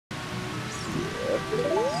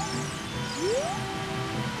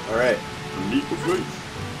Alright. Leap of faith.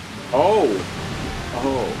 Oh!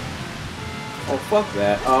 Oh. Oh, fuck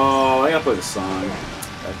that. Oh, I gotta play the song. I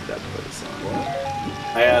forgot to play the song. What?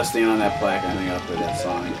 I gotta stand on that plaque and I gotta play that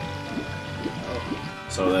song.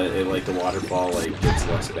 So that it, like, the waterfall, like, gets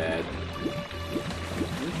less bad.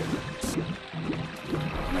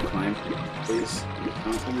 Can I climb, please? I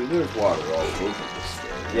mean, there's water all over this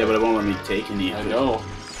thing. Yeah, but it won't let me take any. I know.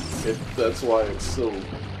 That's why it's so...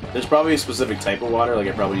 There's probably a specific type of water, like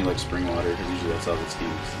I probably need like spring water, because usually that's how this game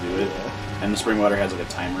used to do it. Yeah. And the spring water has like a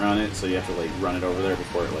timer on it, so you have to like run it over there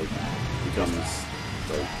before it like becomes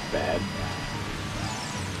like bad.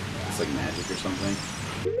 It's like magic or something.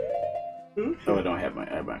 Oh, I don't have my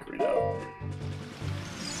Ocarina out.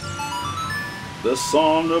 The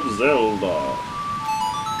Song of Zelda.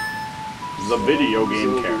 The video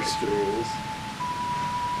game characters.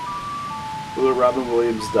 The Robin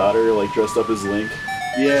Williams' daughter, like dressed up as Link.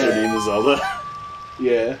 Yeah. Her name is Zelda.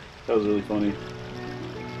 Yeah. That was really funny.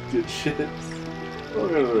 Good shit.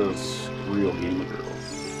 Look at this real gamer girl.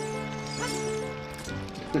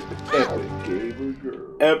 Epic gamer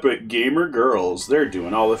girl. Epic gamer girls. They're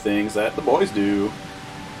doing all the things that the boys do.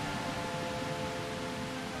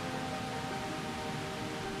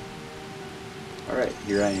 Alright,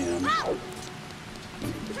 here I am.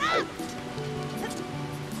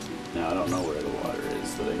 Now I don't know where the water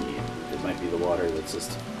is that I need. It might be the water that's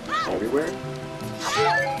just everywhere.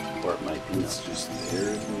 Or it might be it's just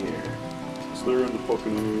there in the air. It's there in the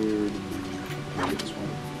fucking air. Can I get this one?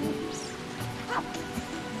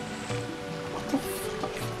 What the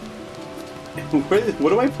fuck? What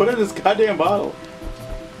do I put in this goddamn bottle?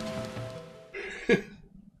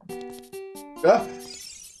 Ah.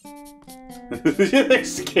 You're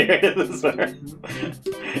scared of this one.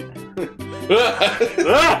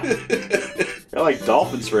 They're like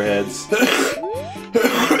dolphins for heads.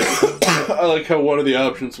 I like how one of the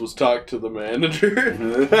options was talk to the manager.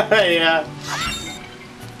 Yeah.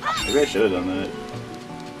 Maybe I should have done that.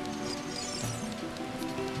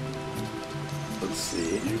 Let's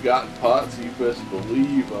see. You got pots, you best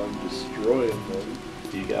believe I'm destroying them.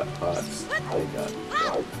 You got pots. I got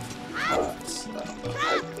pots.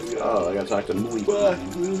 Oh, I gotta talk to Mui.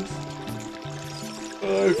 Boxes.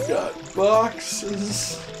 I've got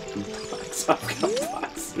boxes. I've got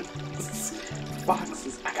boxes.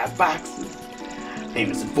 Boxes. I got boxes.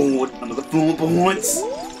 Famous and forward under the floorboards.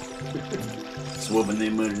 Swerving the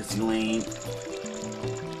emergency lane.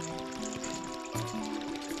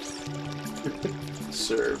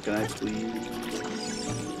 Sir, can I please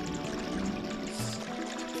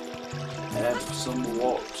have some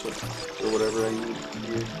water or whatever I need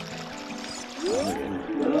here?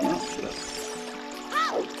 Shut up.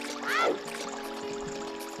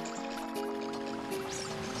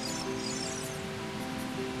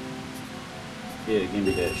 Yeah, give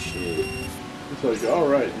me that shit. It's like,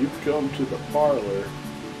 alright, you've come to the parlor.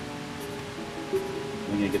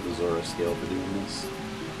 I'm gonna get the Zora scale for doing this.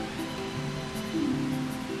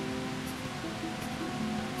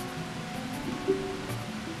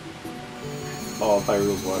 All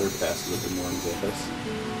Pyro's water passes up in Worm's ass.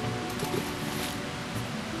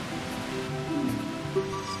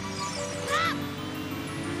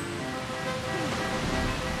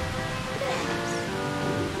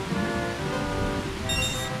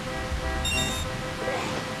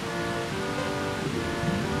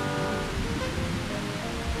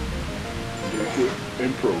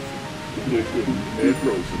 And trophy. Liquid and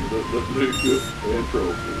frozen. Liquid and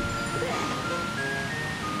trophy.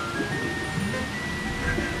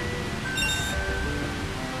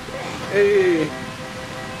 Hey!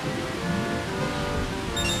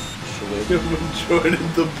 I'm joining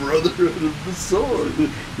the Brotherhood of the Sword.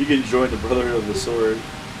 You can join the Brotherhood of the Sword.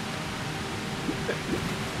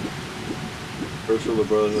 First rule of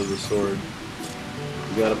the Brotherhood of the Sword.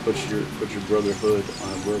 You gotta put your brotherhood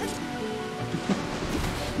on a brother.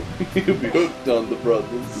 You'll be hooked on the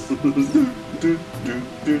brothers.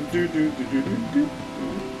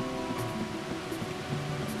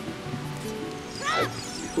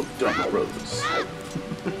 Hooked on the brothers.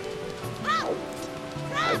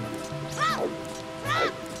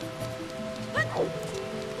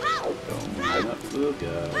 Going up the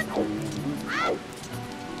guy.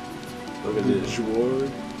 Look at this.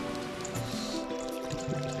 Jord.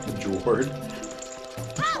 Jord?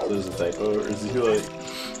 So there's a typo, or is he like...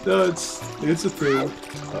 No, it's a thing.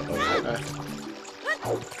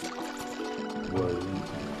 Uh-oh. What?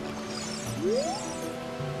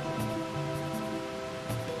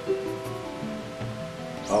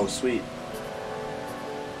 Oh, sweet.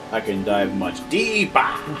 I can dive much deeper.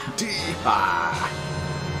 Deeper.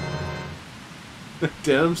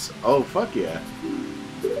 Dems? Oh, fuck yeah.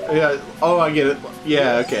 Yeah. Oh, I get it.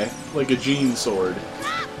 Yeah, okay. Like a jean sword.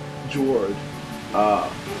 Jord. I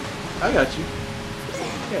got you.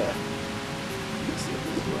 Yeah.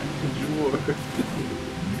 Jord.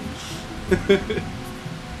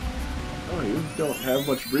 Oh, you don't have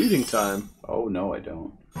much breathing time. Oh, no, I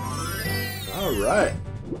don't. Alright.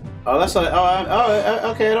 Oh, that's not...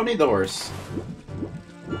 Oh, okay, I don't need the horse.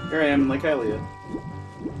 Here I am, like Hylia.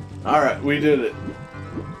 Alright, we did it.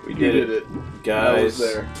 We did it. Guys. I was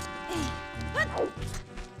there.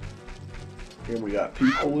 And we got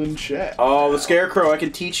people in chat. Oh, the Scarecrow. I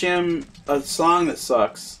can teach him a song that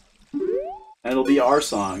sucks. And it'll be our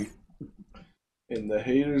song. And the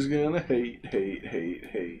hater's gonna hate. Play's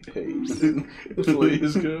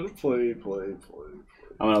gonna play.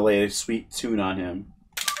 I'm gonna lay a sweet tune on him.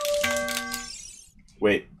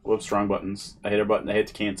 Wait, whoops, wrong buttons. I hit a button. I hit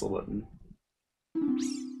the cancel button.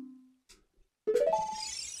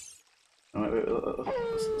 Oh, wait,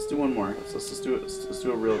 let's do one more. Let's do it. Let's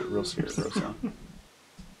do a real Scarecrow song.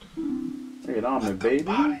 Bring it on, my baby. Let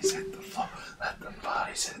the bodies hit the floor. Let the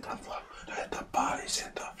bodies hit the floor. Let the bodies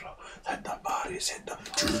hit the floor. Let the bodies hit the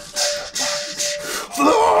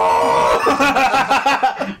floor.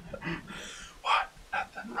 What?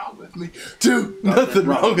 Nothing wrong with me. 2. Nothing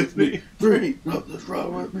wrong with me. 3. Nothing's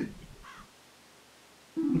wrong with me.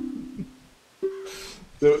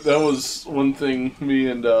 That was one thing me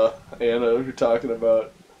and Anna were talking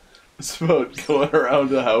about. It's about going around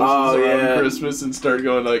to houses around Christmas and start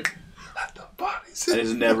going like, let the bodies hit. And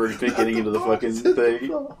it's never getting into the fucking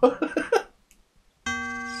thing.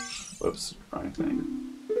 Whoops, wrong thing.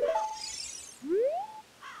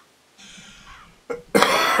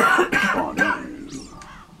 Oh, no.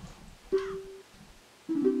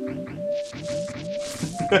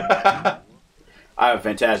 I have a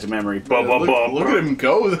fantastic memory. Look at him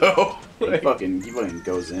go, though. He fucking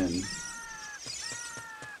goes in.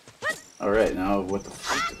 Alright, now what the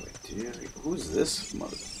fuck do I do? Who's this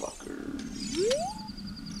motherfucker?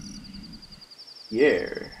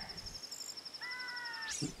 Yeah.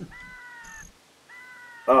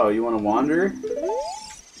 Oh, you want to wander?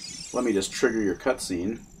 Let me just trigger your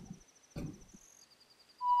cutscene.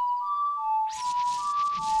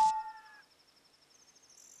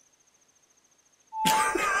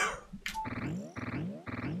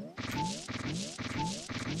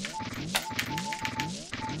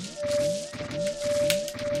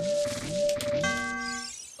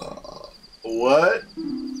 What?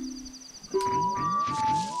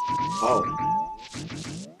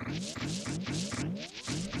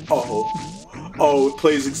 Oh. Oh, it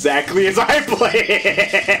plays exactly as I play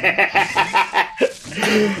it!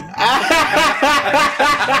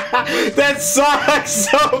 That sucks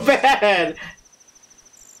so bad!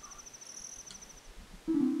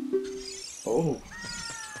 Oh.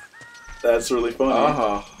 That's really funny.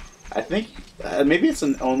 Uh-huh. I think maybe it's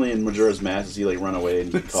only in Majora's Mask does he like run away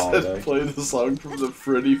and call him back. Play the song from the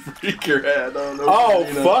Freddy Freaker ad on Ocarina. Oh,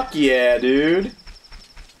 fuck yeah, dude.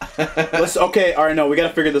 Okay, alright, no, we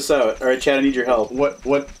gotta figure this out. Alright, Chad, I need your help. What?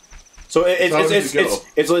 So it's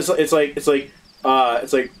like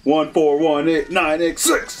 1 4 1 8 9 8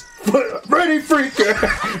 6 Freddy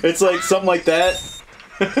Freaker. It's like something like that.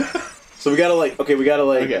 So we gotta like okay.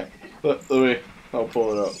 Let me. I'll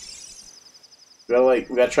pull it up. We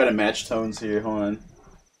gotta try to match tones here. Hold on.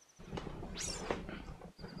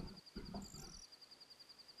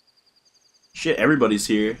 Shit, everybody's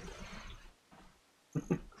here.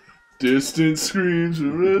 Distant screams.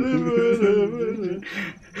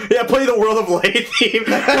 Yeah, play the World of Light theme.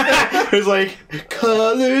 It's like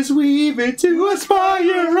colors weave into a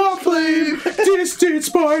spiral flame. Distant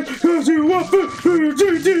spark goes to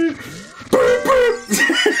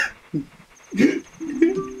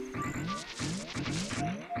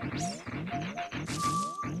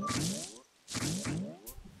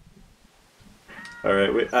All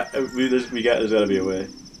right, there's gotta be a way.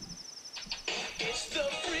 It's the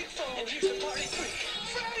freak phone, he's a party freak.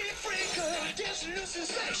 Freddy Freaker, dance new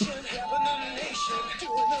sensation. Grabbing the nation,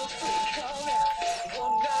 doing the freak call now.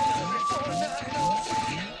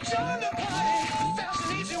 1-900-4903. Join the party, fast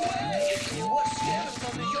and easy way. You were scamming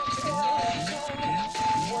from New York to LA. Call now,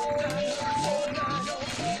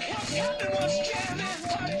 1-900-4903. What's happening, what's jamming?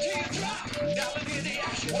 Party till you drop. Dialing in the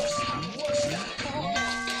action, what's happening, what's that? Call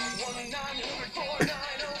now,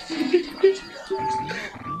 1-900-4903.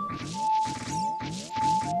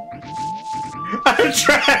 I'm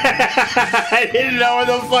trying. I didn't know what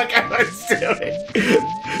the fuck I was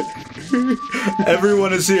doing.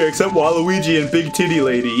 Everyone is here except Waluigi and Big Titty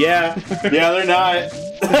Lady. Yeah, they're not.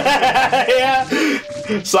 Yeah.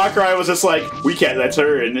 Sakurai was just like, we can't let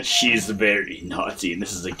her in. She's very naughty, and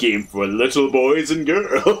this is a game for little boys and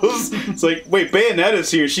girls. It's like, wait,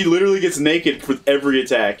 Bayonetta's here. She literally gets naked with every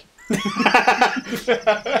attack.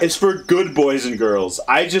 It's for good boys and girls.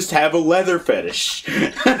 I just have a leather fetish.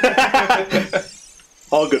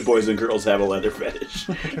 All good boys and girls have a leather fetish.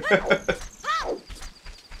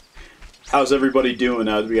 How's everybody doing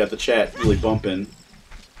now that we got the chat really bumping?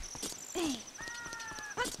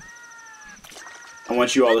 I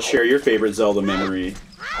want you all to share your favorite Zelda memory.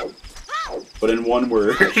 But in one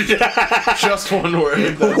word. Just one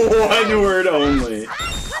word. One word only.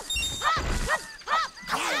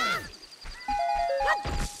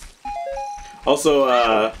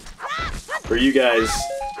 Also, for you guys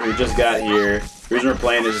who just got here, the reason we're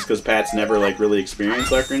playing is just because Pat's never, like, really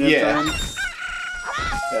experienced Ocarina of Time.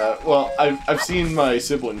 Yeah, well, I've seen my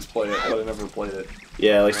siblings play it, but I never played it.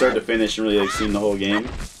 Yeah, like, start to finish and really, like, seen the whole game.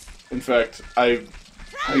 In fact,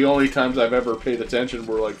 the only times I've ever paid attention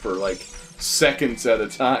were, like, for, like, seconds at a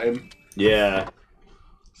time. Yeah.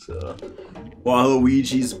 So,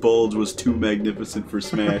 Waluigi's bulge was too magnificent for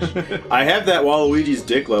Smash. I have that Waluigi's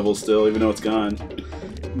dick level still, even though it's gone.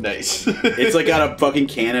 Nice. It's like got a fucking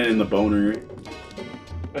cannon in the boner.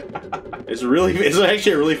 It's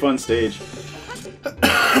actually a really fun stage.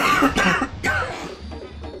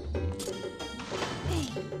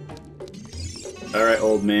 Alright,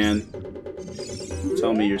 old man.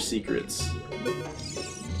 Tell me your secrets.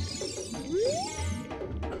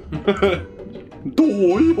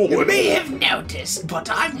 You may have noticed, but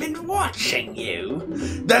I've been watching you.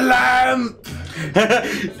 The lamp!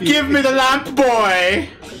 Give me the lamp, boy!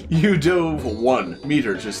 You dove 1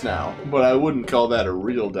 meter just now, but I wouldn't call that a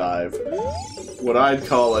real dive. What I'd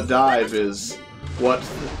call a dive is what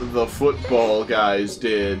the football guys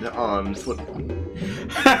did on football.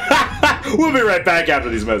 We'll be right back after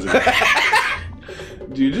these messages.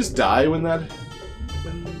 Do you just die when that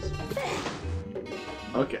happens?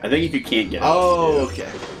 Okay. I think if you can't get it. Oh,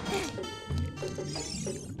 okay.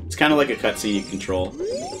 It's kind of like a cutscene you control.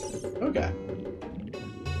 Okay.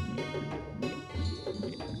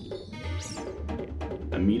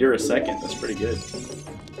 A meter a second. That's pretty good.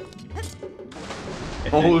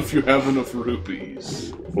 Only if you have enough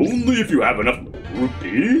rupees. Only if you have enough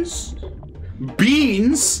rupees?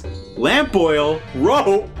 Beans? Lamp oil?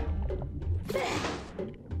 Rope?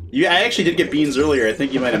 I actually did get beans earlier. I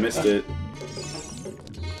think you might have missed it.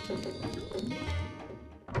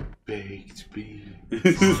 Baked beans.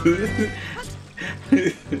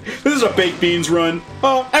 This is a baked beans run.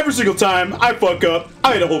 Oh, every single time I fuck up,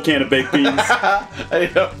 I eat a whole can of baked beans. I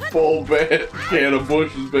ate a full can of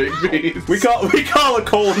Bush's baked beans. We call a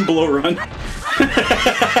colon blow run.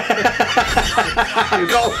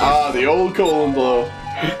 The old colon blow.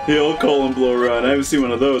 The old colon blow run. I haven't seen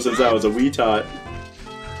one of those since I was a wee tot.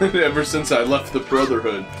 Ever since I left the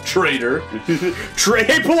Brotherhood. Traitor.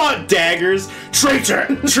 Hey, pull out daggers. Traitor!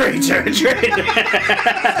 Traitor! Traitor!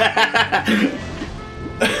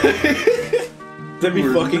 That'd be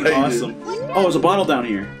fucking awesome. Oh, there's a bottle down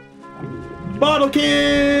here. Bottle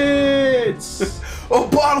kids! Oh,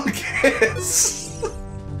 bottle kids!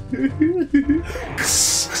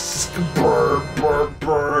 Burp, burp,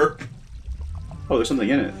 burp. Oh, there's something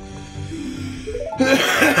in it.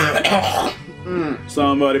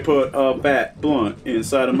 Somebody put a fat blunt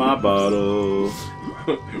inside of my bottle.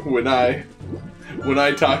 When I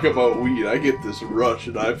talk about weed, I get this rush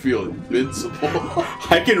and I feel invincible.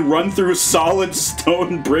 I can run through solid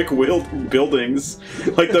stone brick buildings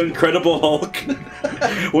like the Incredible Hulk.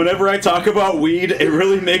 Whenever I talk about weed, it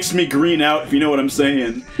really makes me green out, if you know what I'm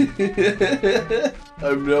saying.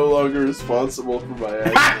 I'm no longer responsible for my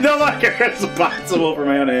actions. I'm no longer responsible for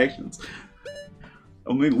my own actions.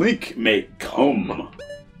 Only Link may come.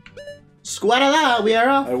 Squadala, we are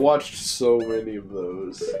off. I watched so many of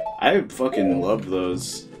those. I fucking loved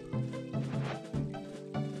those.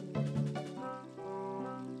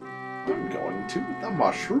 I'm going to the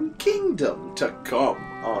Mushroom Kingdom to come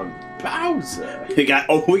on Bowser. We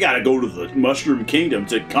gotta go to the Mushroom Kingdom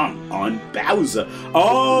to come on Bowser.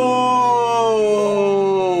 Oh,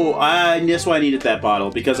 that's why I needed that bottle,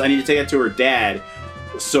 because I need to take it to her dad,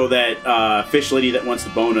 so that fish lady that wants to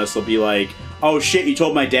bone us will be like, "Oh shit, you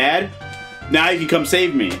told my dad? Now you can come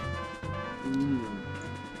save me."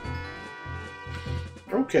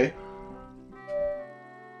 Okay.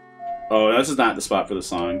 Oh, this is not the spot for the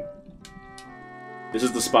song. This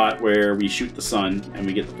is the spot where we shoot the sun and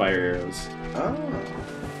we get the fire arrows. Oh.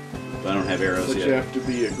 But I don't have arrows But yet. you have to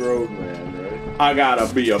be a grown man, right? I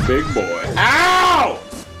gotta be a big boy. Ow!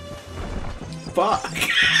 Fuck.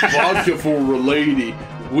 Vodka for a lady,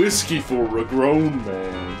 whiskey for a grown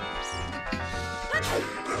man.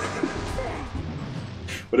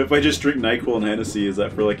 What if I just drink NyQuil and Hennessy? Is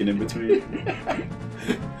that for like an in-between?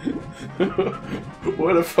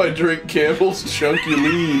 What if I drink Campbell's Chunky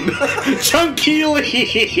Lean? Chunky Lean!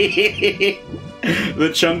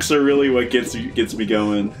 The chunks are really what gets me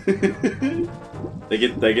going.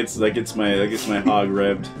 that gets my hog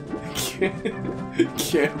revved.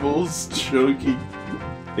 Campbell's Chunky.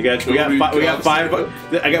 We got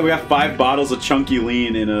 5 bottles of Chunky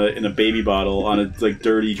Lean in a baby bottle on a like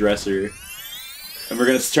dirty dresser. And we're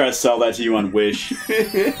gonna try to sell that to you on Wish.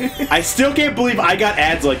 I still can't believe I got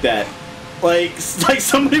ads like that. Like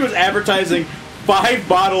somebody was advertising 5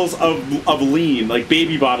 bottles of lean, like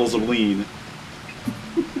baby bottles of lean.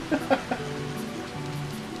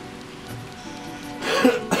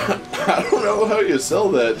 I don't know how you sell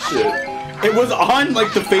that shit. It was on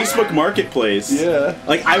like the Facebook Marketplace. Yeah.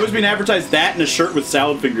 Like I was being advertised that and a shirt with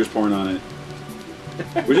salad fingers porn on it.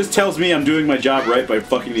 Which just tells me I'm doing my job right by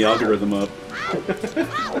fucking the algorithm up.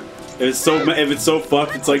 If it's so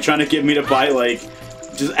fucked, it's like trying to get me to buy like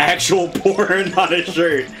just actual porn on a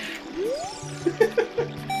shirt.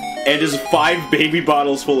 And just 5 baby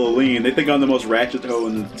bottles full of lean. They think I'm the most ratchet hoe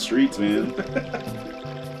in the streets, man.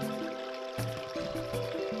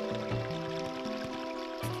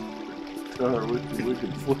 We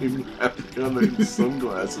could flame wrap gun and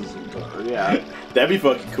sunglasses and car. Yeah. That'd be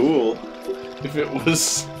fucking cool. If it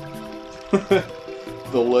was The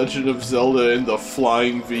Legend of Zelda and the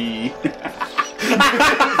Flying V.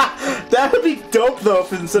 That would be dope though,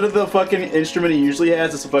 if instead of the fucking instrument he usually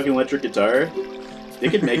has, it's a fucking electric guitar. They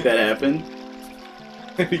could make that happen.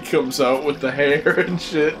 And he comes out with the hair and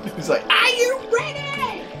shit. He's like, Are you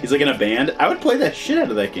ready? He's like in a band. I would play that shit out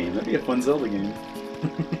of that game. That'd be a fun Zelda game.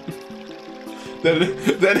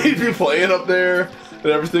 then he'd be playing up there, and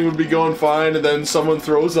everything would be going fine, and then someone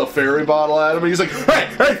throws a fairy bottle at him, and he's like,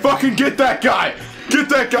 hey, fucking get that guy! Get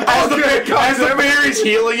that guy! As the fairy's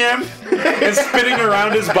healing him and spinning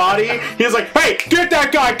around his body, he's like, hey, get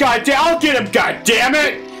that guy, I'll get him,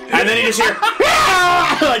 goddammit! And then he just hear,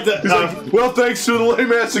 like the, he's like, well, thanks to the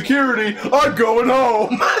lame-ass security, I'm going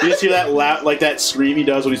home! You just hear that loud, like that scream he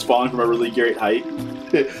does when he's falling from a really great height.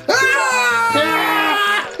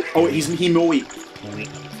 Oh, he Moe.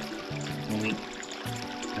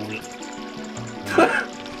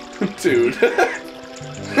 Dude.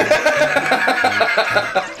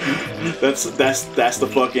 that's the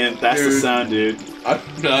fucking that's the sound, dude. I'm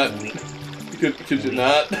not. Could you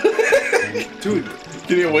not? Dude,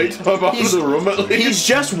 can you wait till I'm out of the room at least? He's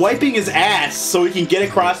just wiping his ass so he can get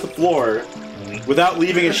across the floor without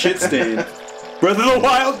leaving a shit stain. Breath of the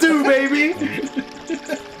Wild 2, baby.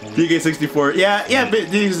 DK64, yeah,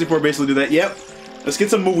 DK64 basically do that. Yep. Let's get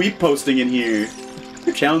some Moeep posting in here.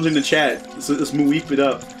 Challenging the chat. Let's Moeep it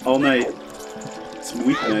up all night. It's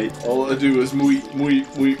Moeep night. All I do is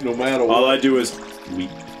Moeep no matter what. All I do is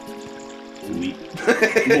Moeep. Moeep.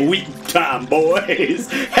 Moeep time, boys.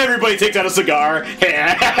 Everybody takes out a cigar.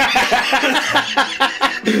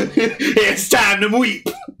 It's time to Moeep.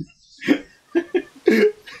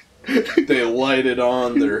 They light it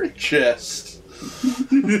on their chest.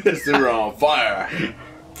 They're on fire.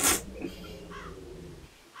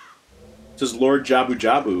 This is Lord Jabu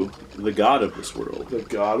Jabu, the god of this world. The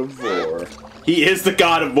god of war. He is the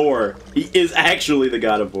god of war. He is actually the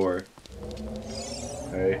god of war.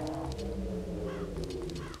 Hey.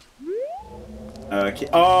 Okay.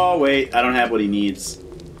 Oh wait, I don't have what he needs.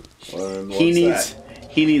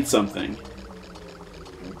 He needs something.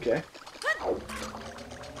 Okay.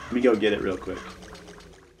 Let me go get it real quick.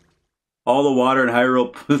 All the water in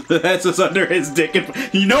Hyrule, that's what's under his dick.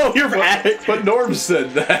 You know you're at it. But Norm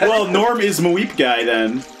said that. Well, Norm is Moeep guy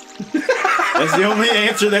then. That's the only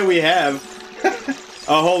answer that we have.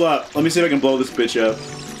 Oh, hold up. Let me see if I can blow this bitch up.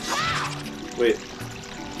 Wait.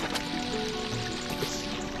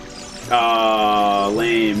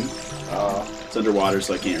 Lame. It's underwater,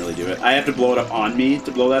 so I can't really do it. I have to blow it up on me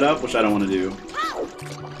to blow that up, which I don't want to do.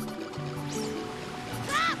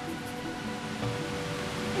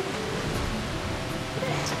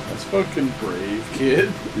 Fucking brave, kid.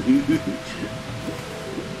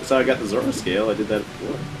 That's how I got the Zora scale. I did that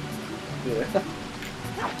before. Yeah.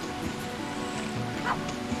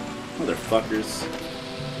 Motherfuckers.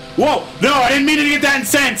 Whoa! No, I didn't mean to get that in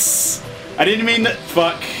sense! I didn't mean that.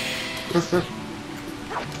 Fuck.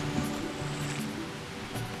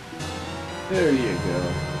 There you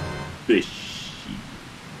go. Fish.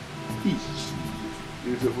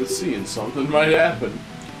 If it was seeing something might happen.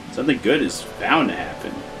 Something good is bound to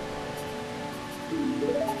happen.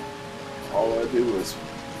 All I do is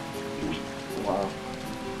weep. Wow.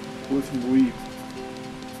 With weep.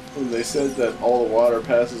 When they said that all the water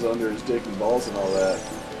passes under his dick and balls and all that.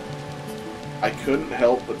 I couldn't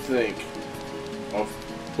help but think of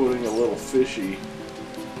putting a little fishy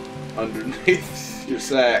underneath your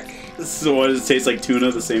sack. So what, does it taste like tuna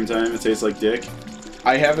at the same time? It tastes like dick?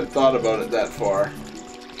 I haven't thought about it that far.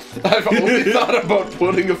 I've only thought about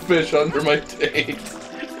putting a fish under my taint.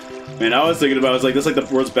 Man, I was thinking about, I was like, that's like the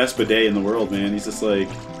world's best bidet in the world, man. He's just like,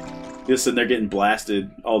 he's just sitting there getting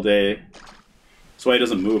blasted all day. That's why he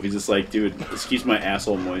doesn't move. He's just like, dude, this keeps my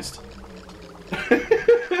asshole moist.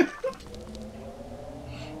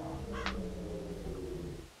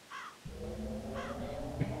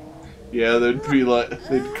 Yeah, they'd be like,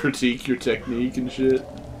 they'd critique your technique and shit.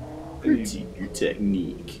 Critique your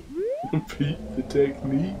technique. Repeat the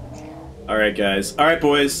technique. Alright, guys. Alright,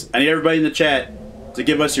 boys. I need everybody in the chat to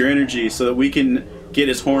give us your energy so that we can get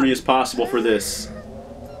as horny as possible for this.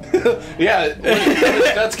 Yeah,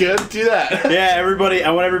 that's good. Do that. Yeah, everybody.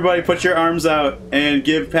 I want everybody to put your arms out and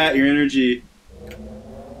give Pat your energy.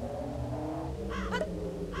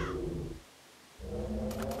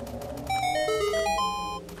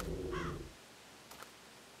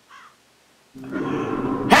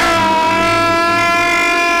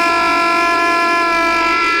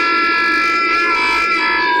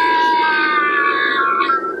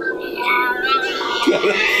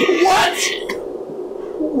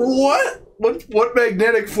 What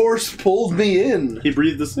magnetic force pulled me in? He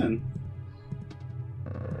breathed us in.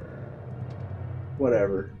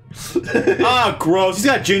 Whatever. Ah, gross. He's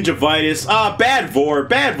got gingivitis. Ah, bad vor.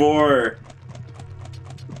 Bad vor.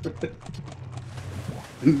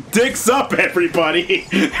 Dicks up, everybody.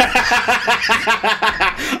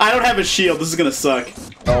 I don't have a shield. This is gonna suck.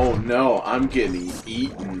 Oh no, I'm getting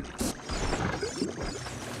eaten.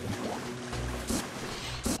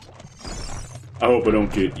 I hope I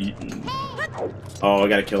don't get eaten. Oh, I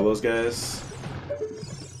gotta kill those guys.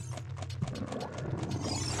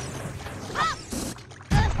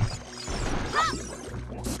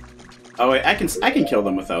 Oh wait, I can kill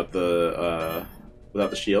them without the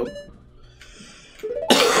shield.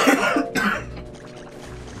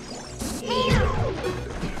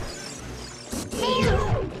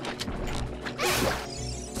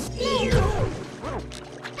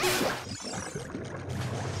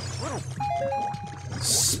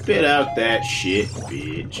 Spit out that shit,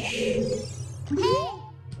 bitch.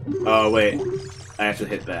 Oh, wait. I have to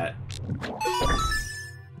hit that.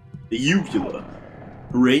 The uvula.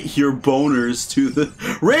 Raise your boners to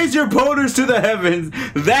the heavens.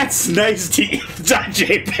 That's nice teeth,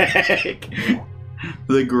 JPEG.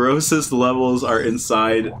 The grossest levels are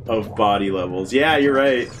inside of body levels. Yeah, you're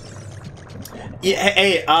right. Yeah,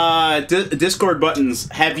 hey, Discord buttons.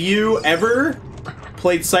 Have you ever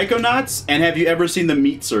played Psychonauts, and have you ever seen the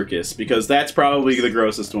Meat Circus? Because that's probably the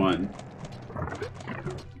grossest one.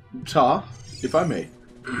 Ta, if I may.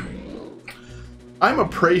 I'm a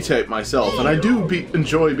prey type myself, and I do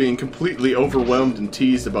enjoy being completely overwhelmed and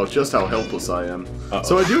teased about just how helpless I am.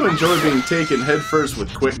 So I do enjoy being taken headfirst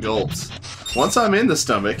with quick gulps. Once I'm in the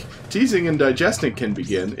stomach, teasing and digesting can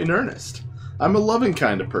begin in earnest. I'm a loving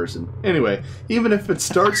kind of person. Anyway, even if it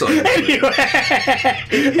starts on I'd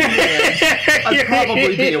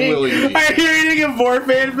probably be a willing meal. Are you reading a Vor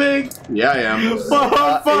fanfic? Yeah, I am.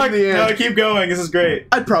 Oh, fuck! No, keep going. This is great.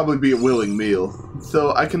 I'd probably be a willing meal.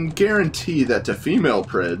 Though I can guarantee that to female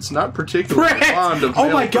preds, not particularly fond of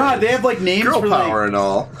oh my god, they have like names girl for power and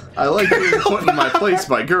all. I like being put in my place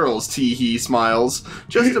by girls, tee-hee smiles.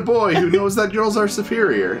 Just a boy who knows that girls are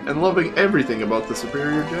superior, and loving everything about the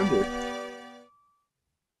superior gender.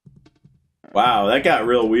 Wow, that got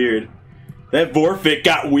real weird. That Vorfic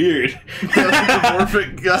got weird.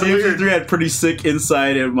 Vorfic got weird. DMC3 had pretty sick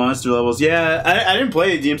inside and monster levels. Yeah, I didn't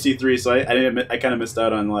play DMC3, so I kind of missed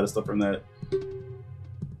out on a lot of stuff from that.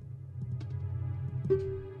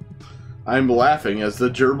 I'm laughing as the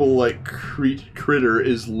gerbil-like critter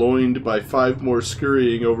is loined by 5 more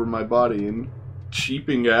scurrying over my body and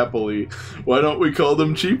cheeping happily. Why don't we call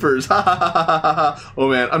them cheapers? Ha ha ha ha ha! Oh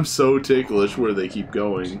man, I'm so ticklish where they keep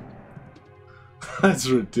going. That's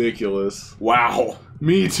ridiculous. Wow.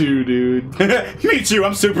 Me too, dude. Me too,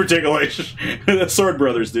 I'm super ticklish. The Sword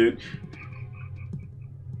Brothers, dude.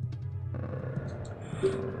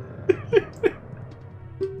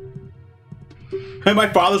 And my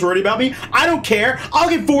father's worried about me? I don't care. I'll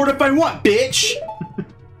get bored if I want, bitch.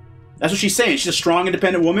 That's what she's saying. She's a strong,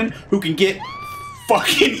 independent woman who can get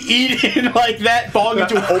fucking eaten like that, falling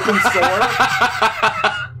into an open sore.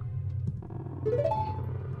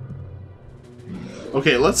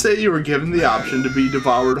 Okay, let's say you were given the option to be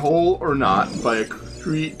devoured whole or not by a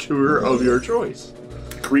creature of your choice.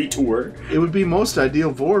 Creature? It would be most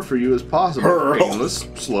ideal vor for you as possible. Painless,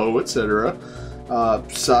 slow, etc.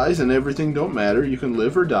 Size and everything don't matter. You can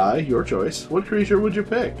live or die, your choice. What creature would you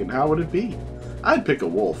pick, and how would it be? I'd pick a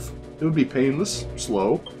wolf. It would be painless,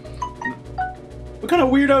 slow. What kind of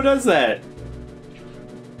weirdo does that?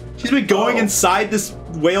 She's been going inside this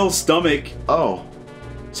whale's stomach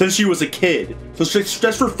since she was a kid. So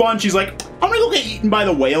just for fun, she's like, I'm gonna go get eaten by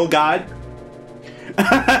the whale god.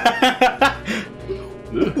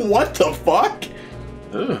 What the fuck?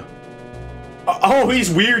 Ugh. Oh,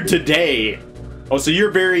 he's weird today. Oh, so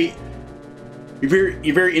you're very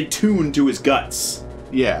in tune to his guts.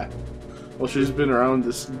 Yeah. Well, she's been around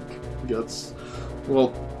this guts.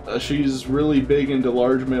 Well, she's really big into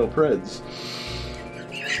large male preds.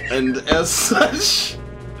 And as such,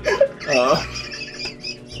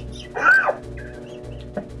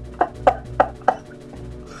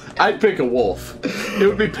 I'd pick a wolf. It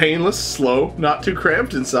would be painless, slow, not too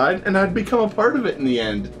cramped inside, and I'd become a part of it in the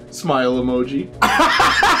end. Smile emoji.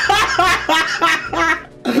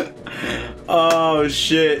 Oh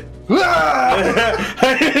shit.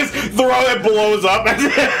 His throw it blows up and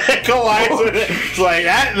it collides with it. It's like,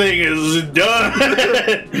 that thing is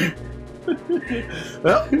done.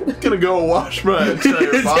 Well, I'm gonna go wash my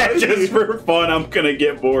entire body. Just for fun, I'm gonna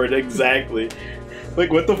get bored. Exactly.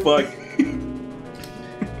 Like, what the fuck?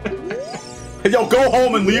 Yo, go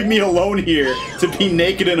home and leave me alone here to be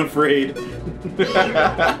naked and afraid.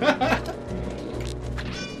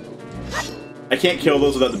 I can't kill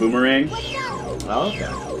those without the boomerang. Oh, okay.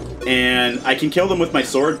 And I can kill them with my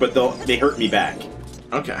sword, but they hurt me back.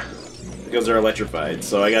 Okay. Because they're electrified,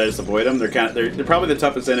 so I gotta just avoid them. They're probably the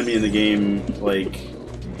toughest enemy in the game, like,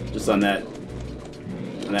 just on that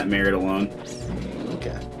merit alone.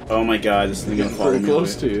 Okay. Oh my god, this thing's gonna follow me. Pretty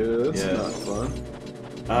close to you. That's Yeah. not fun.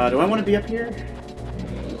 Do I want to be up here?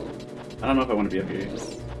 I don't know if I want to be up here.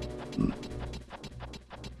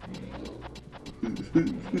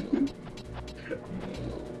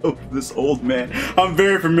 Oh, this old man. I'm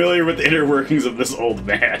very familiar with the inner workings of this old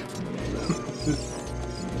man.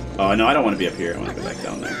 Oh, no, I don't want to be up here. I want to go back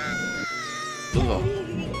down there.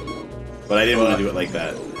 But I didn't want to do it like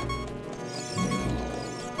that.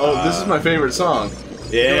 Oh, this is my favorite song.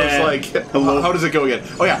 Yeah. It's like, how does it go again?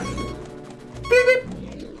 Oh, yeah. Beep, beep.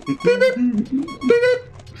 Beep, beep. Beep, beep.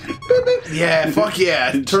 Beep, beep. Yeah, fuck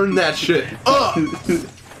yeah. Turn that shit up.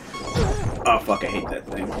 Oh, fuck, I hate that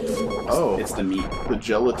thing. Oh. It's the meat. The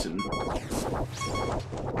gelatin.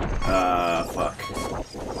 Fuck.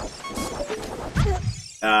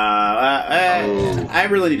 I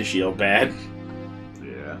really need a shield bad.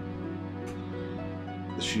 Yeah.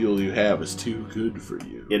 The shield you have is too good for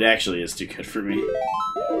you. It actually is too good for me.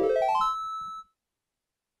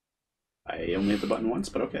 I only hit the button once,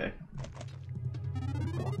 but okay.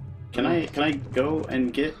 Can I go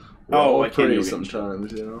and get? Well, oh, I can't go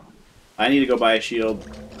sometimes, you know. I need to go buy a shield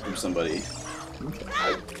from somebody, and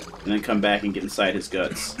then come back and get inside his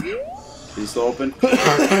guts. Is he still open?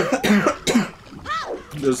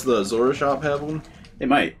 Does the Zora shop have one? They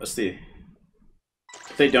might. Let's see.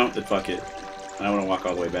 If they don't, then fuck it. I don't want to walk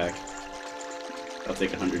all the way back. That'll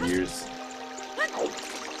take 100 years.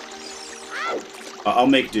 I'll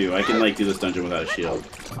make do. I can like do this dungeon without a shield.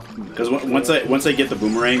 Because once I get the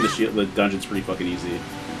boomerang, the dungeon's pretty fucking easy.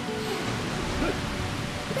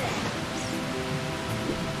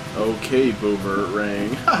 Okay,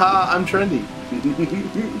 boomerang. Haha, I'm trendy.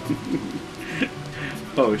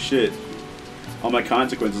 Oh shit. All my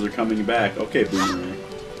consequences are coming back. Okay, boomerang.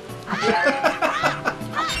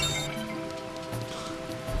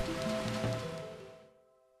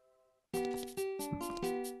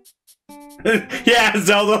 Yeah,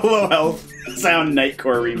 Zelda low health sound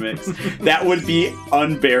Nightcore remix. That would be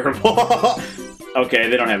unbearable. Okay,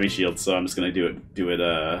 they don't have any shields, so I'm just gonna do it.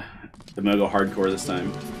 I'm gonna go hardcore this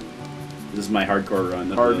time. This is my hardcore run.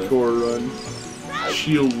 Hardcore run.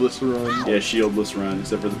 Shieldless run. Yeah, shieldless run,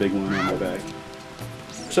 except for the big one on my back.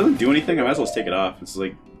 Which doesn't do anything. I might as well just take it off. It's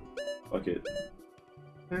like, fuck it.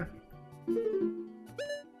 Yeah.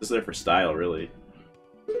 This is there for style, really.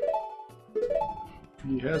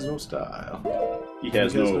 He has no style. He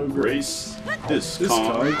has no grace. This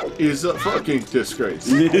card is a fucking disgrace.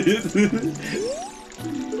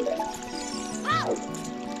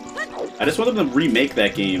 I just want them to remake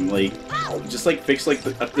that game, like, just like fix like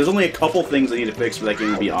there's only a couple things I need to fix for that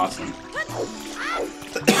game to be awesome.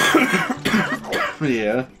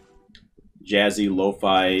 Yeah. Jazzy,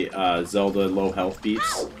 lo-fi, Zelda low health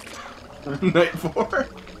beats. Night 4.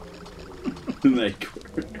 Night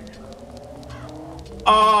 4.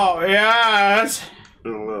 Oh yes.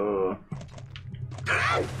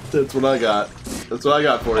 That's what I got. That's what I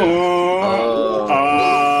got for you.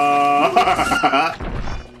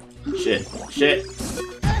 Shit. Shit.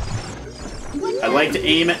 I'd like to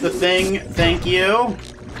aim at the thing. Thank you.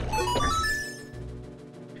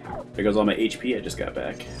 There goes all my HP I just got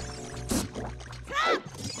back.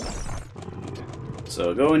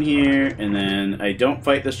 So go in here, and then I don't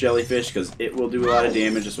fight this jellyfish because it will do a lot of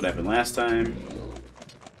damage. That's what happened last time.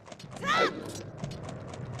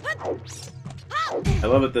 I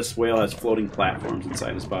love that this whale has floating platforms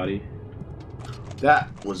inside his body. That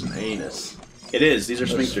was an anus. It is. These are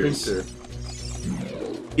sphincters.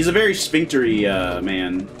 He's a very sphinctery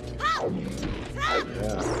man.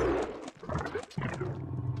 Yeah.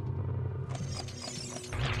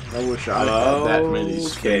 I wish I had that many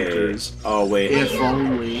sphincters. Oh, wait. If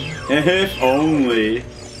only. If only.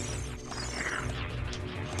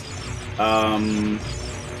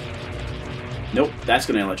 Nope, that's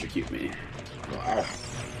gonna electrocute me. Wow.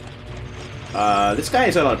 This guy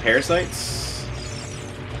has a lot of parasites.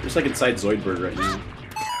 Just like inside Zoidberg right now.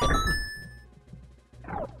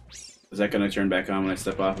 Is that gonna turn back on when I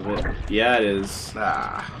step off of it? Yeah, it is.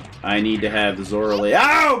 Ah. I need to have the Zorley.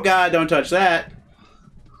 Oh god, don't touch that!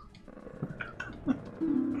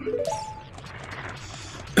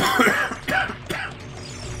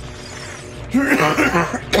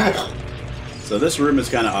 So this room is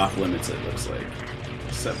kind of off limits, it looks like.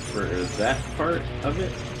 Except for that part of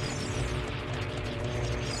it.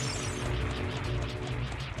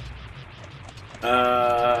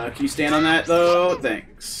 Can you stand on that though?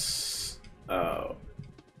 Thanks. Oh.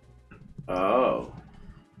 Oh.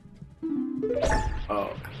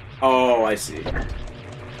 Oh. Oh, I see.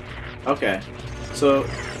 Okay. So,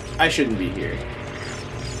 I shouldn't be here.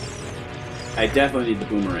 I definitely need the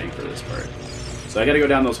boomerang for this part. So I gotta go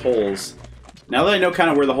down those holes. Now that I know kind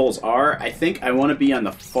of where the holes are, I think I want to be on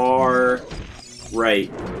the far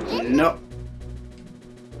right. Nope.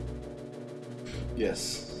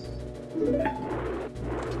 Yes.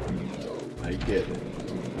 I get it.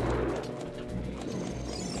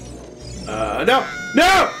 No!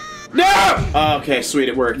 No! No! Okay, sweet,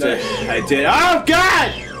 it worked. Nice. I did. Oh,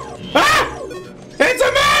 God! Ah! It's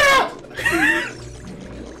a mana!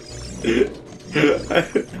 I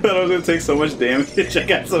thought I was gonna take so much damage. I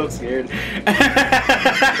got so scared.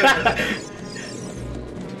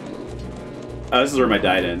 Oh, this is where my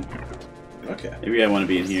died in. Okay. Maybe I want to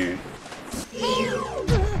be in here.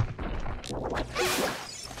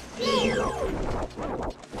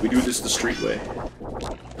 We do this the street way.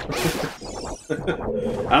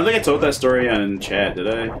 I don't think I told that story on chat, did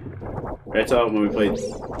I? Or I told when we played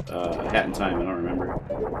Hat in Time. I don't remember.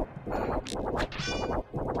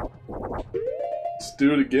 Let's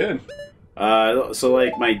do it again. So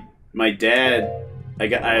like my dad,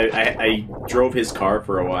 I drove his car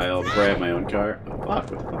for a while before I had my own car. Oh, fuck! What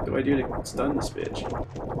the fuck do I do to stun this bitch?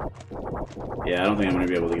 Yeah, I don't think I'm gonna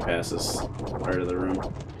be able to get past this part of the room.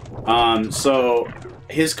 So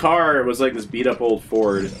his car was like this beat up old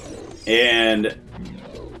Ford, and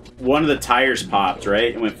one of the tires popped,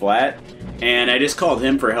 right, and went flat. And I just called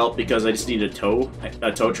him for help because I just needed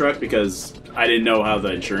a tow truck because I didn't know how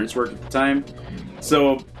the insurance worked at the time.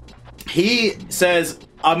 So he says,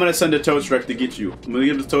 I'm going to send a tow truck to get you. I'm going to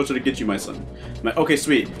give the tow truck to get you, my son. I'm like, okay,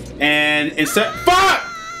 sweet. And instead... Fuck!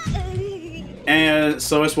 And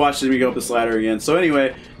so I just watched me go up this ladder again. So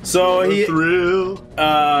anyway, so he...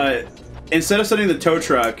 instead of sending the tow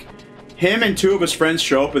truck, him and two of his friends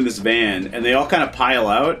show up in this van, and they all kind of pile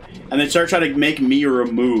out, and they start trying to make me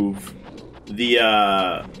remove the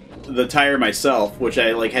tire myself, which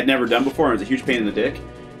I like had never done before. It was a huge pain in the dick.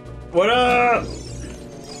 What up?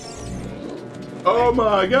 Oh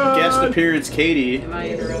my god! Guest appearance, Katie. Am I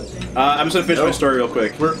interrupting? I'm just gonna finish my story real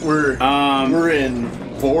quick. We're in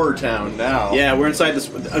Vor Town now. Yeah, we're inside this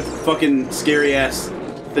fucking scary ass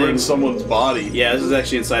thing. We're in someone's body. Yeah, this is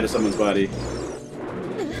actually inside of someone's body.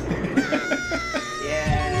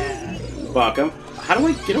 Yeah. Fuck, how do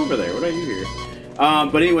I get over there? What do I do here?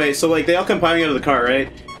 But anyway, so like they all come piling out of the car,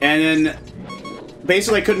 right? And then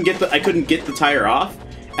basically I couldn't get the tire off.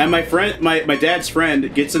 And my friend, my dad's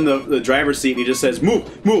friend, gets in the driver's seat and he just says,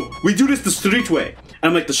 "Move, move. We do this the street way." And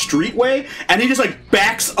I'm like, "The street way?" And he just like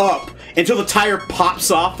backs up until the tire pops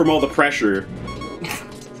off from all the pressure.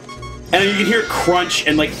 And then you can hear it crunch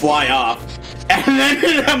and like fly off. And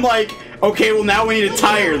then I'm like, "Okay, well now we need a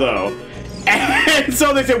tire though." And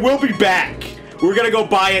so they said, "We'll be back. We're gonna go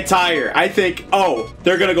buy a tire." I think, oh,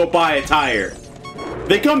 they're gonna go buy a tire.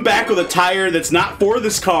 They come back with a tire that's not for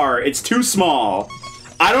this car. It's too small.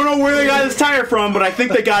 I don't know where they got this tire from, but I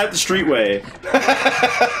think they got it the street way.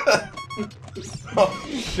 Oh,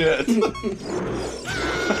 shit.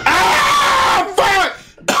 Ah, fuck!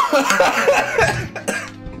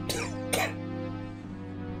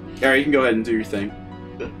 Alright, you can go ahead and do your thing.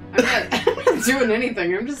 I'm not doing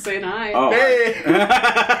anything. I'm just saying hi. Oh. Hey!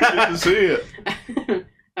 Good to see you.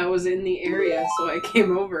 I was in the area, so I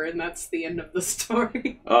came over, and that's the end of the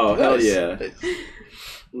story. Oh, hell Nice. yeah.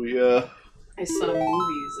 We, I saw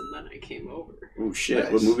movies, and then I came over. Oh, shit.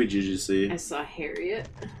 Nice. What movie did you see? I saw Harriet,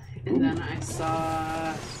 and then I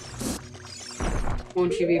saw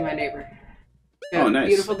Won't You Be My Neighbor? Oh, nice.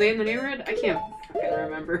 Beautiful Day in the Neighborhood? I can't fucking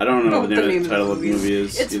remember. I don't know what the name title of the movie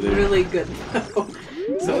is It's either. really good, though.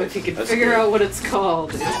 So if you can That's figure good. out what it's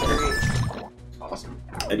called, it's great. awesome.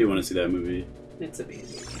 I do want to see that movie. It's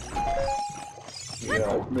amazing.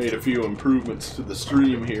 Yeah, made a few improvements to the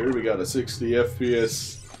stream here. We got a 60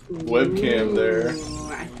 FPS webcam there. Ooh,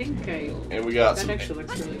 I think And we got that some actually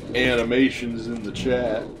looks really good. animations in the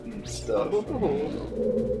chat and stuff.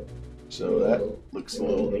 Ooh. So that looks a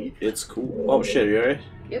little neat. It's cool. Oh, shit. You alright?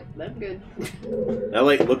 Yep, that's good. That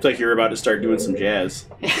looked like you were about to start doing some jazz.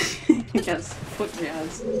 Yes, foot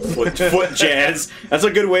jazz. Foot jazz. That's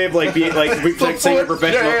a good way of saying you're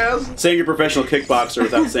saying you're a professional kickboxer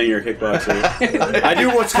without saying you're a kickboxer. I do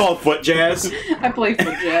what's called foot jazz I play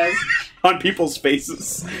foot jazz. on people's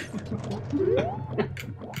faces.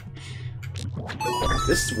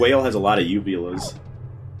 This whale has a lot of uvulas.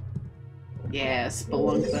 Yeah,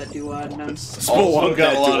 spelunk that dude nuts. Also Spelunk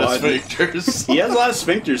got that a lot of dude. sphincters. He has a lot of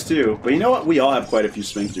sphincters too, but you know what? We all have quite a few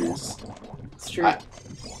sphincters. It's true.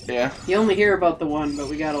 Yeah. You only hear about the one, but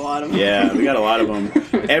we got a lot of them. Yeah, we got a lot of them.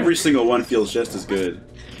 Every single one feels just as good.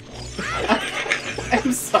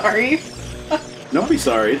 I'm sorry. Don't be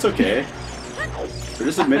sorry. It's okay. We're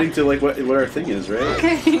just admitting to what our thing is, right?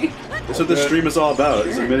 Okay. That's what this stream is all about.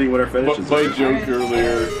 Is admitting what our fetishes My are. joke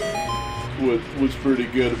earlier was pretty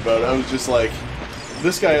good about it. I was just like,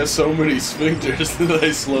 this guy has so many sphincters that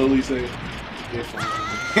I slowly say,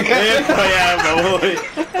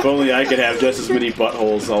 If only I could have just as many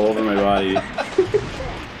buttholes all over my body.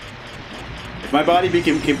 If my body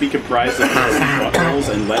can be comprised of buttholes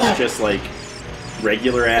and less just like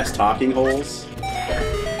regular ass talking holes.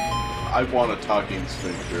 I want a talking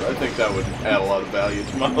sphincter. I think that would add a lot of value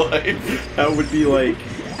to my life. That would be like.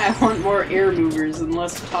 I want more air movers and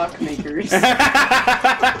less talk makers.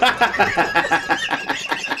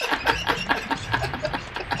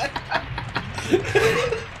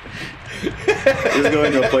 Just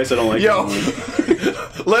going to a place I don't like. Yo,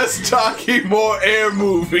 less talking, more air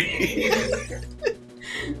movie.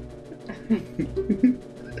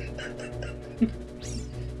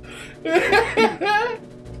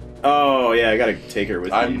 Oh yeah, I gotta take her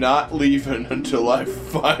with me. I'm not leaving until I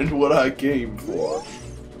find what I came for.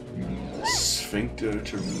 Sphincter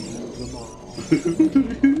to rule them all.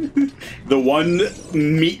 The one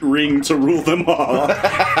meat ring to rule them all.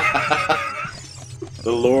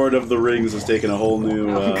 The Lord of the Rings has taken a whole new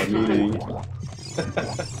meaning.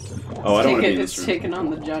 Oh, I don't want to be in this It's room. taken on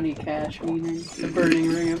the Johnny Cash meaning. The burning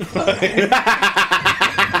ring of fire.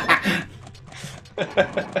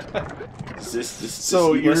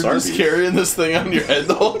 So you're just carrying this thing on your head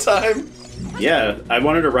the whole time? Yeah, I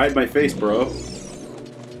wanted to ride my face, bro.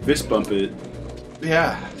 Fist bump it.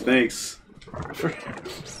 Yeah. Thanks.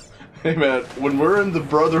 Hey man, when we're in the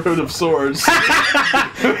Brotherhood of Swords,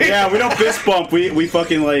 Yeah, we don't fist bump. We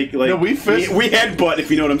fucking like No, we headbutt, if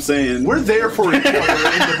you know what I'm saying. we're there for each other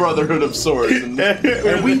in the Brotherhood of Swords, and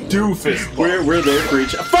we do fist bump. We're there for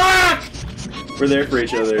each. Fuck! We're there for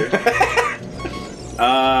each other.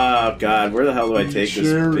 Oh God, where the hell do I take this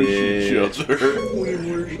Cherish bitch? each other. We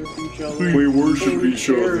worship each other. We worship each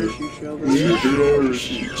other. Cherish each other. We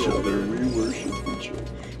cherish each other. We worship each other.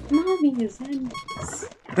 Mommy is endless.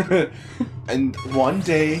 And one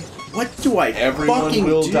day, What do I everyone fucking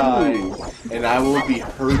will do? die, and I will be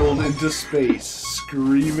hurtled into space,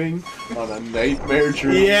 screaming on a nightmare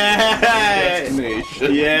dream Yeah.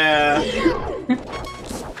 destination. Yeah.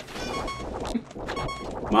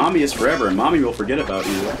 Mommy is forever, and Mommy will forget about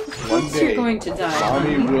you. One Once you're day, going to die,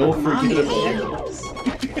 Mommy will Mommy forget is about you. endless.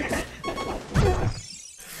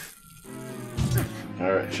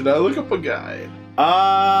 Alright, should I look up a guide?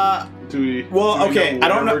 Well, Do we okay, know I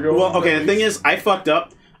don't where know. we're Well, going, okay, at the thing least? is, I fucked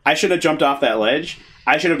up. I should have jumped off that ledge.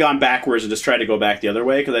 I should have gone backwards and just tried to go back the other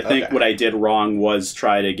way, because I think Okay. what I did wrong was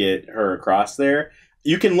try to get her across there.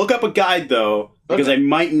 You can look up a guide, though, because I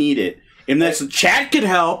might need it. Unless the chat could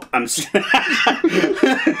help. I'm It's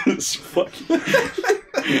fucking...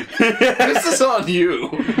 This is on you.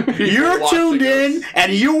 You're Watching tuned in, us.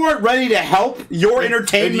 and you weren't ready to help your And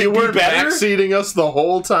entertainment you be weren't better? backseating us the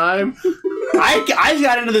whole time? I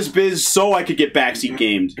got into this biz so I could get backseat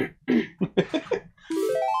gamed.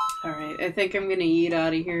 Alright, I think I'm gonna eat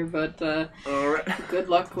out of here, but Alright. good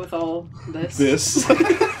luck with all this.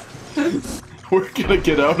 We're gonna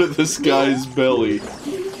get out of this guy's belly.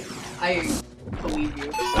 I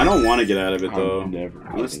I don't want to get out of it though. I'm never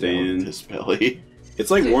I'm gonna stay in. this belly. It's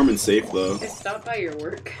like warm and safe though. I stopped by your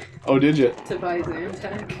work Oh, did you? to buy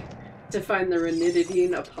Zantac to find the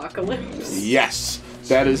ranitidine apocalypse. Yes,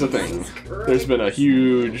 that is a thing. There's been a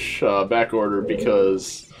huge back order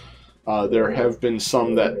because there have been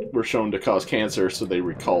some that were shown to cause cancer, so they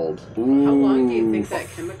recalled. Ooh. How long do you think that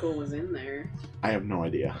chemical was in there? I have no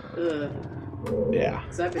idea. Ugh. Yeah.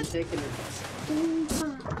 Because I've been taking it.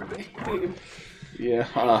 Yeah,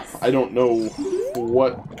 I don't know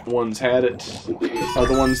what ones had it. The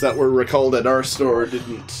ones that were recalled at our store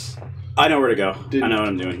didn't. I know where to go. Didn't- I know what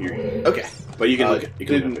I'm doing here. Okay. But you can look. You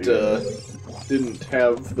can Didn't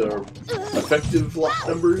have the effective lot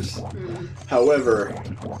numbers. Mm. However,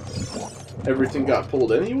 everything got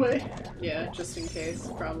pulled anyway. Yeah, just in case,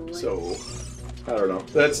 probably. So I don't know.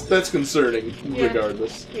 That's concerning, Yeah.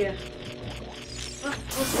 regardless. Yeah. Well,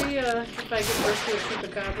 we'll see if I get worse to a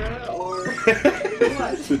chupacabra or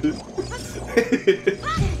what.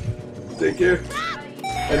 Take care.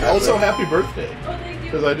 And also, happy birthday. Oh, thank you.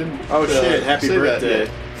 Because I didn't. Oh shit! Happy say that birthday!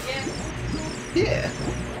 yet. Yeah.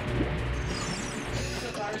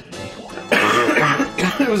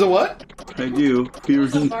 It was a what? I do. It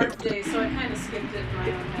was a birthday, so I kind of skipped it in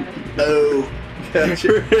my own head. Oh.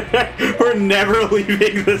 Gotcha. We're never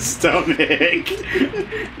leaving the stomach.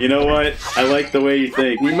 You know what? I like the way you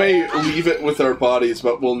think. We may leave it with our bodies,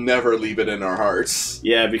 but we'll never leave it in our hearts.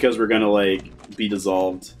 Yeah, because we're gonna like be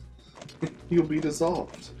dissolved. You'll be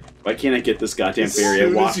dissolved. Why can't I get this goddamn As fairy?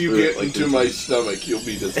 soon I walk as you through get it like into this. my stomach, you'll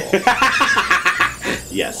be dissolved.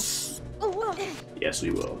 Yes. Yes,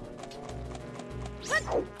 we will.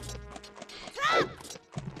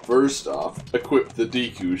 First off, equip the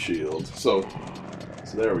Deku shield. So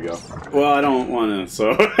there we go. Well, I don't want to.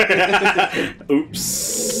 So,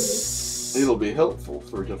 oops. It'll be helpful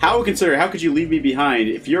for defense. How consider? How could you leave me behind?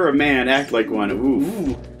 If you're a man, act like one.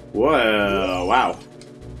 Ooh. Whoa! Wow.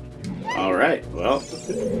 All right. Well,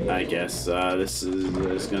 I guess this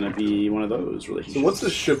is gonna be one of those relationships. So what's a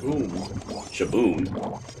Shaboom? Shaboom?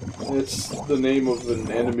 It's the name of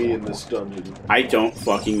an enemy in this dungeon. I don't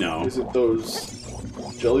fucking know. Is it those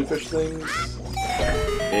jellyfish things?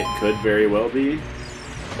 It could very well be.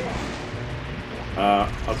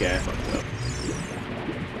 Okay, I fucked up.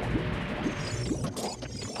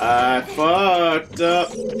 I fucked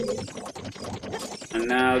up. And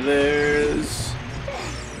now there's...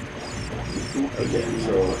 Okay,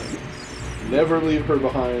 so never leave her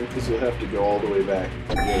behind because you'll have to go all the way back.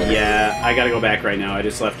 Yeah, I gotta go back right now. I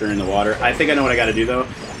just left her in the water. I think I know what I gotta do, though.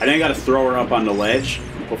 I think I gotta throw her up on the ledge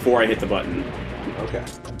before I hit the button. Okay.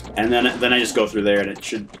 And then I just go through there, and it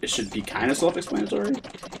should be kind of self-explanatory.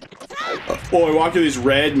 Oh, I walk through these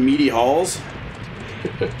red, meaty halls.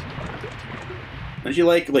 Don't you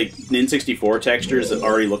like N64 textures that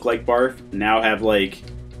already look like barf now have like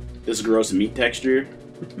this gross meat texture?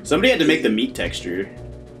 Somebody had to make the meat texture.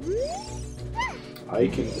 I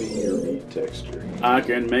can be your meat texture. I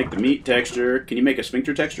can make the meat texture. Can you make a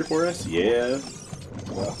sphincter texture for us? Yeah.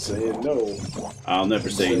 Not saying no. I'll never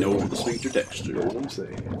say no to the sphincter texture. That's what I'm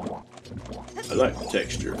saying. I like the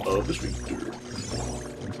texture of the sphincter.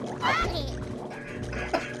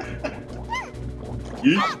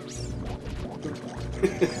 Yeet.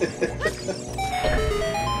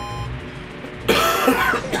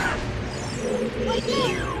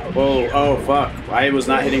 Whoa, oh fuck. I was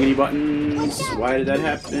not hitting any buttons. Why did that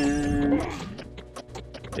happen?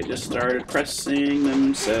 They just started pressing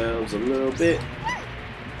themselves a little bit.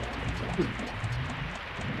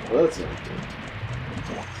 Well, that's not good.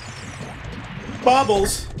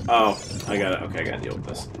 Bobbles! Oh, I got it. Okay, I gotta deal with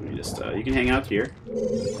this. Let me just, you can hang out here.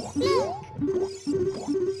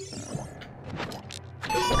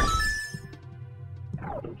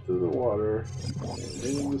 Up to the water. And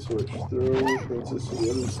hitting the switch. Throw Princess to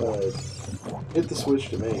the other side. Hit the switch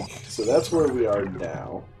to make. So that's where we are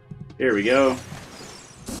now. Here we go.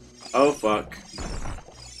 Oh, fuck.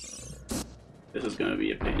 This is gonna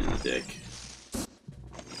be a pain in the dick.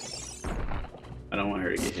 I don't want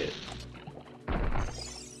her to get hit.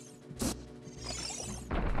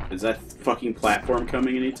 Is that fucking platform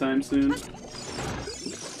coming anytime soon?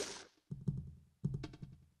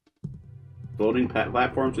 Floating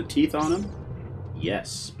platforms with teeth on them?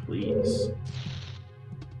 Yes, please.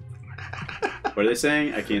 What are they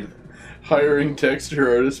saying? I can't... Hiring texture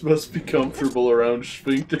artists must be comfortable around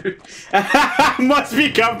sphincters. Must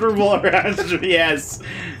be comfortable around... Yes.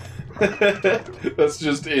 That's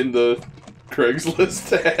just in the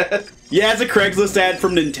Craigslist ad. Yeah, it's a Craigslist ad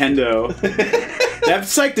from Nintendo.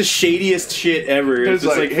 That's like the shadiest shit ever. It's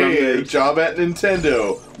just like, from hey, the... job at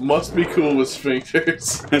Nintendo. Must be cool with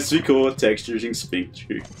sphincters. Must be cool with textures and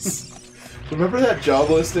sphincters. Remember that job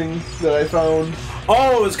listing that I found?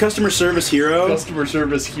 Oh, it was customer service hero. Customer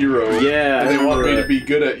service hero. Yeah, And I they want me remember to be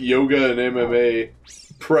good at yoga and MMA,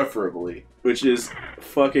 preferably. which is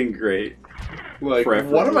fucking great. Like,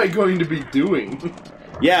 Preferably. what am I going to be doing?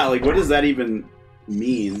 Yeah, like what does that even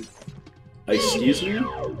mean? Excuse me?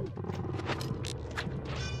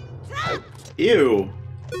 Ew.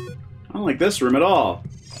 I don't like this room at all.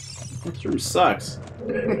 This room sucks.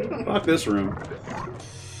 Fuck this room.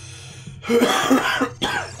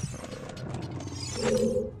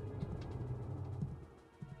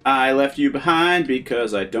 I left you behind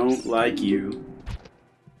because I don't like you.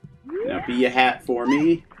 Now be a hat for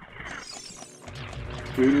me.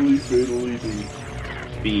 Fiddly fiddly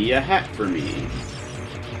dee. Be a hat for me.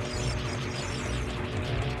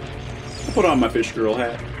 I'll put on my fish girl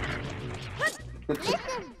hat.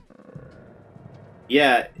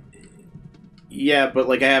 Yeah. Yeah, but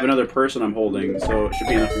like I have another person I'm holding, so it should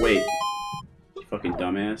be enough weight. You fucking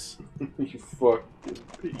dumbass. You fucking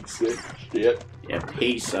piece of shit. Yeah,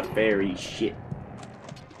 piece of fairy shit.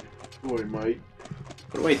 Boy, Mike.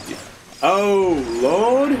 What do I do? Oh,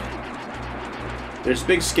 Lord! There's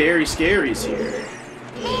big scary scaries here.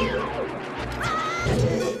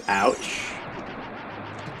 Ouch.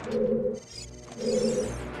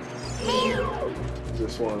 Is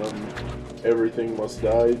this one of them? Everything must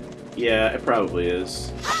die. Yeah, it probably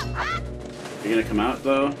is. You're gonna come out,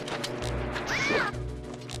 though?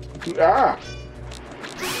 Ah!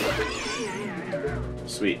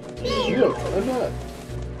 Sweet. Look, a nut.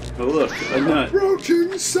 Oh, look, a nut.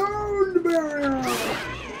 Approaching sound barrier!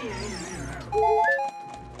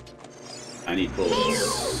 I need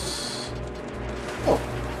bullets. Oh,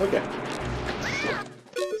 okay.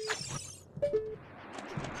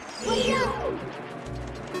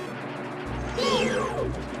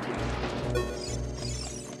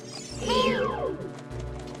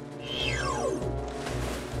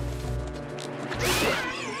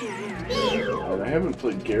 And I haven't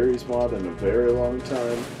played Gary's mod in a very long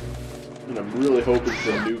time, and I'm really hoping the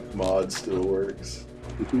nuke mod still works.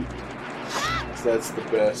 'Cause that's the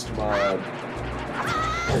best mod.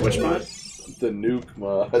 Which mod? The nuke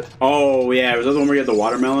mod. Oh, yeah, was that the one where you had the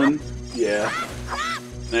watermelon? Yeah.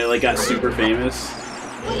 And it, like, got super famous?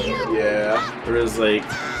 Yeah. There was, like...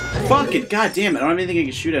 Fuck it, god damn it, I don't have anything I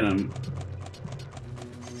can shoot at him.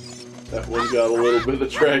 That one got a little bit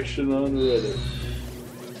of traction on Reddit.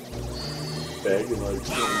 Back in like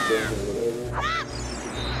 2010 or whatever.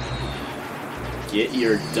 Get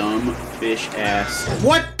your dumb fish ass.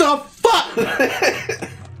 What the fuck?!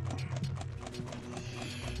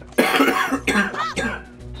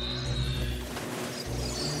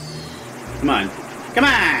 Come on. Come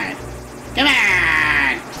on! Come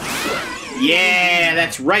on! Yeah,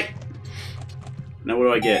 that's right! Now what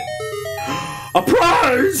do I get? A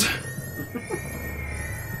prize!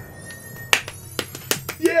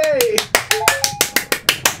 Yay!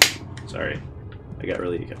 Sorry. I got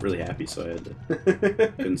really happy, so I had to...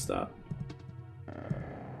 couldn't stop.